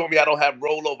 Because you told me I don't have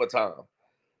rollover time,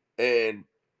 and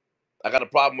I got a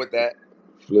problem with that.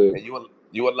 Flip. And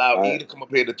you allow I E to come up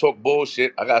here to talk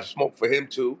bullshit. I got smoke for him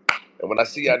too. And when I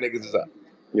see y'all niggas, it's up.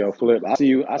 Yo, Flip. I see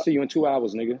you. I see you in 2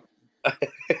 hours, nigga.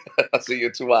 I'll see you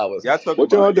in 2 hours. Y'all talking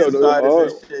what y'all about doing? insiders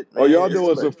and shit, Oh, y'all man. It's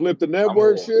doing like some flip the I'm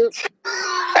network home. shit?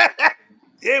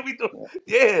 Yeah, we do.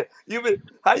 Yeah,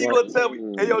 how you Well, gonna tell me?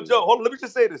 Hey, yo, Joe, hold on. Let me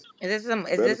just say this. Is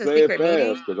Better this a say it secret fast,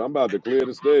 meeting? because I'm about to clear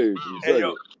the stage in a Hey,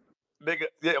 yo, second. nigga.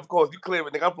 Yeah, of course you clear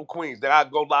it, nigga. I'm from Queens. Nigga, I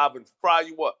go live and fry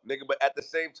you up, nigga. But at the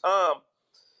same time,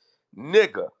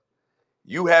 nigga,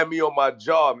 you had me on my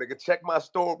job, nigga. Check my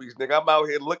stories, nigga. I'm out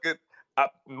here looking.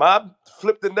 My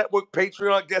Flip the Network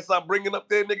Patreon guess I'm bringing up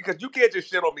there, nigga, because you can't just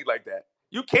shit on me like that.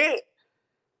 You can't.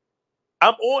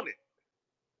 I'm on it.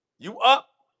 You up.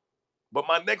 But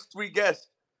my next 3 guests,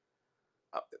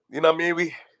 you know what I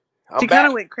mean? I'm She kind back.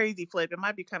 of went crazy, Flip. It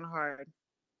might be kind of hard.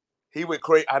 He went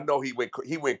crazy. I know he went crazy.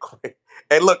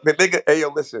 Hey, look, the nigga, hey, yo,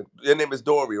 listen. Your name is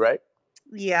Dory, right?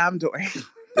 Yeah, I'm Dory.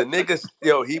 The nigga,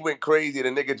 yo, he went crazy. The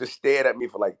nigga just stared at me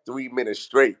for like 3 minutes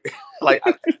straight.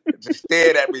 Just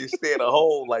stared at me, stared a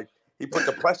hole. Like, he put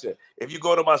the pressure. If you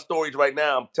go to my stories right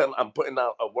now, I'm putting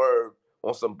out a word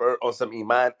on some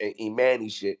Imani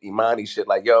shit.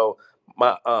 Like, yo,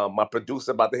 my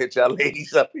producer about to hit y'all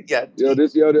ladies up.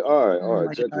 All right, Oh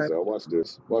my check this God. out. Watch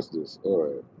this. All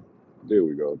right, there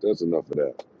we go. That's enough of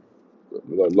that.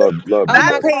 Love Oh you, my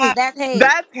That's brother. God, hate. that's hate.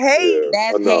 That's hate. Yeah,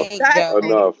 That's enough, hate, That's Joe. hate.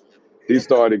 enough. He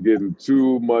started getting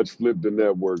too much flip the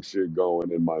network shit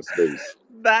going in my space.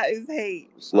 That is hate.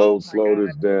 Oh my Slow God.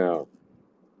 this down.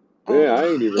 Oh Yeah, I my.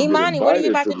 ain't even get Imani, what are you invited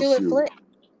about to to the do with shoot. Flip?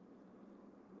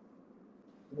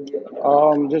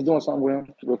 just doing something with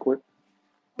him real quick.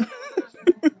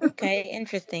 Okay,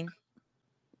 interesting.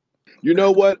 You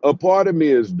know what? A part of me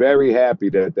is very happy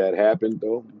that happened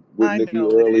though with I Nikki know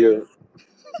it earlier, is.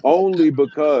 only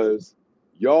because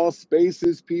y'all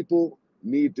spaces people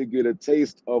need to get a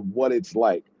taste of what it's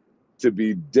like to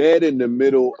be dead in the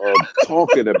middle of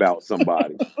talking about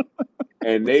somebody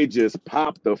and they just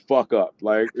pop the fuck up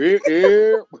like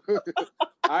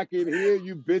I can hear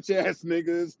you bitch ass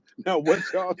niggas. Now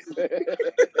what y'all said?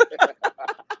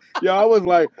 Yeah, I was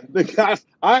like the guys.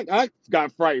 I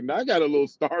got frightened. I got a little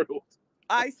startled.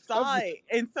 I saw it,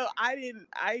 and so I didn't.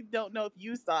 I don't know if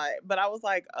you saw it, but I was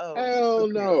like, "Oh, Hell okay,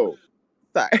 no!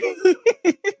 sorry."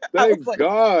 I was Thank like,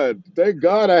 God. Thank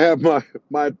God I have my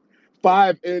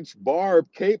 5-inch barb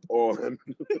cape on.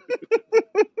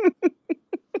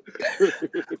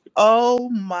 "Oh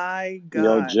my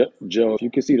Yo, God." Joe, if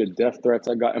you can see the death threats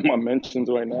I got in my mentions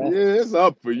right now, Yeah, it's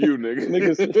up for you, nigga.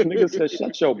 niggas said,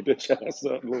 shut your bitch ass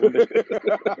up, little nigga.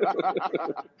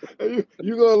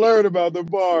 you gonna learn about the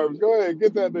barbs. Go ahead,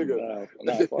 get that nigga.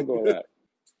 Nah, fuck all that.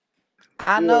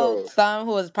 I know Yo, some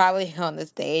who was probably on the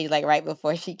stage like right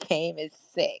before she came is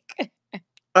sick.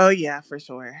 Oh yeah, for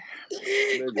sure.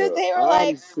 Because Nigga, they were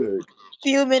I'm like sick.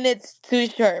 few minutes too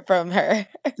short from her.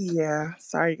 Yeah.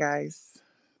 Sorry, guys.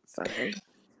 Sorry.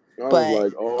 I was But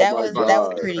like, oh that my was Nothing that was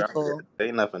God. to pretty Shorty. I don't get cool. it.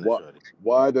 Say nothing to What? Shorty.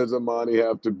 Why does Amani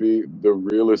have to be the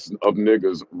realest of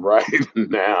niggas right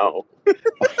now?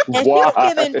 And she was Why?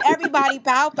 giving everybody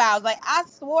pow pows. Like I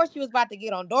swore she was about to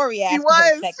get on Dory She ass for them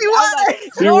was. seconds. She I was like,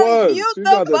 was. She Dory, was. mute She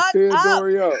the about to fuck tear up.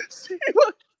 Dory up. She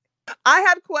was. I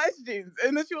had questions,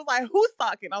 and then she was like, "Who's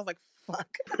talking?" I was like, "Fuck."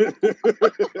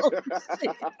 Oh,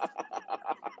 shit.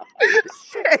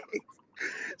 Shit.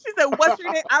 She said, "What's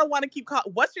your name?" I don't want to keep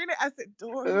calling. What's your name? I said,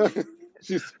 "Dory."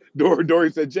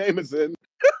 Dory said Jameson.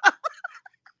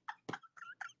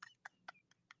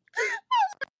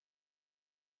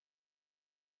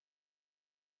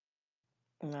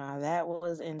 Nah, that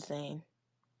was insane.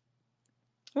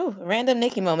 Ooh, random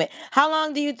Nikki moment. How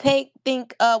long do you think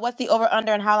what's the over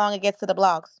under and how long it gets to the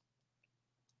blogs?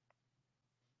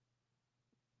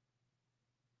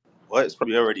 What? It's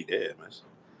probably already there, man.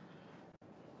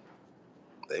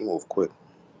 They move quick.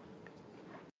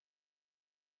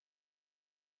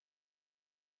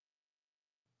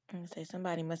 I'm gonna say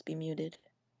somebody must be muted.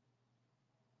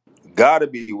 Gotta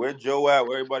be. Where Joe at?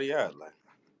 Where everybody at? Like,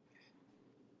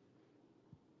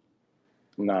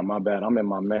 Nah, my bad. I'm in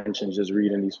my mentions just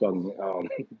reading these fucking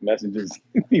messages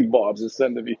these bobs are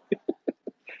sending me.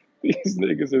 These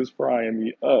niggas is frying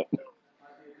me up.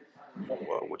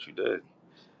 well, what you did?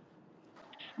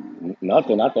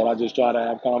 Nothing. I thought I just try to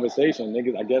have conversation.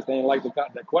 Niggas, I guess they ain't like the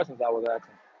questions I was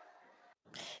asking.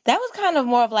 That was kind of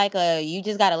more of like a you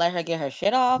just gotta let her get her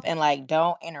shit off and like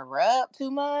don't interrupt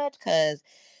too much because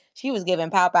she was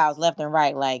giving pow pows left and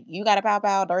right. Like you got a pow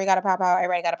pow, Dory got a pow pow,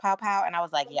 everybody got a pow pow, and I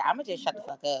was like, yeah, I'm gonna just shut the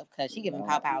fuck up because she giving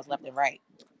pow Nah, pows left and right.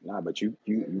 nah, but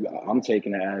I'm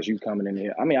taking it as you coming in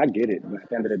here. I mean, I get it. But at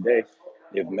the end of the day,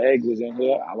 if Meg was in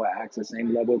here, I would ask the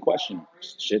same level of question.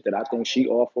 Shit that I think she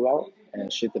off about,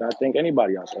 and shit that I think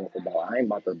anybody else off about. I ain't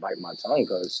about to bite my tongue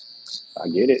because I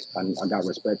get it. I got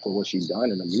respect for what she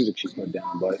done and the music she put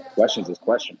down. But questions is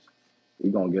questions.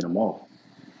 We gonna get them all.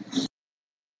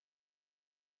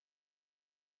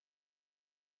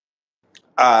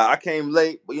 I came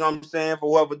late, but you know what I'm saying? For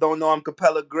whoever don't know, I'm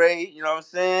Capella Gray. You know what I'm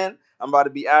saying? I'm about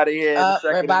to be out of here in a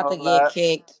We're second and about to all get that.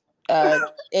 kicked.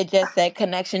 It just said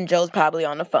connection. Joe's probably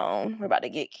on the phone. We're about to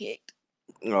get kicked.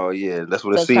 Oh, yeah. That's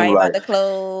what it So it's seemed probably about like. to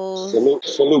close.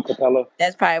 Salute, Capella.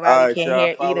 That's probably why we All right, can't y'all.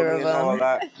 hear Follow either me of and all them.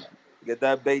 that. Get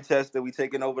that Bay Chester. We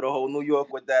taking over the whole New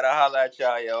York with that. I holla at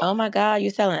y'all, yo. Oh my God, you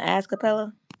selling ass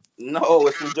capella? No,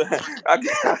 it's some.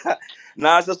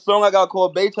 Nah, it's a song I got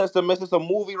called Bay Chester Miss. It's a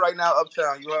movie right now,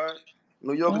 Uptown. You heard?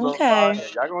 New York is on Okay. fire.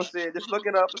 Y'all gonna see it. Just look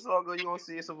it up. It's all good. You gonna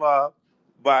see it survive.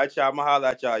 Bye, y'all. I'ma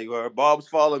holla at y'all. You heard? Bob's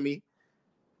follow me.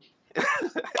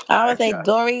 All I would right, say, y'all.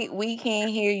 Dory, we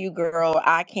can't hear you, girl.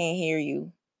 I can't hear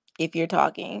you if you're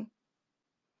talking.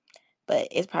 But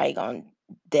it's probably gonna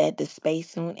dead the space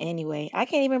soon anyway. I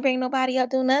can't even bring nobody up,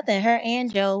 do nothing. Her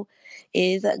and Joe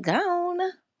is gone.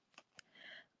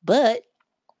 But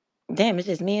damn, it's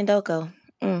just me and Doko.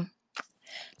 Mm.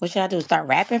 What should I do? Start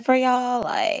rapping for y'all?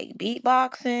 Like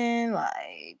beatboxing?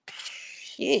 Like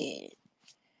shit.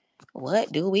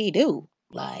 What do we do?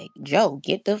 Like, Joe,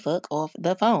 get the fuck off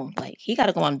the phone. Like, he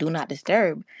gotta go on Do Not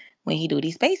Disturb when he do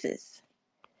these spaces.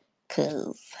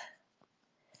 Cause,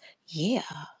 yeah.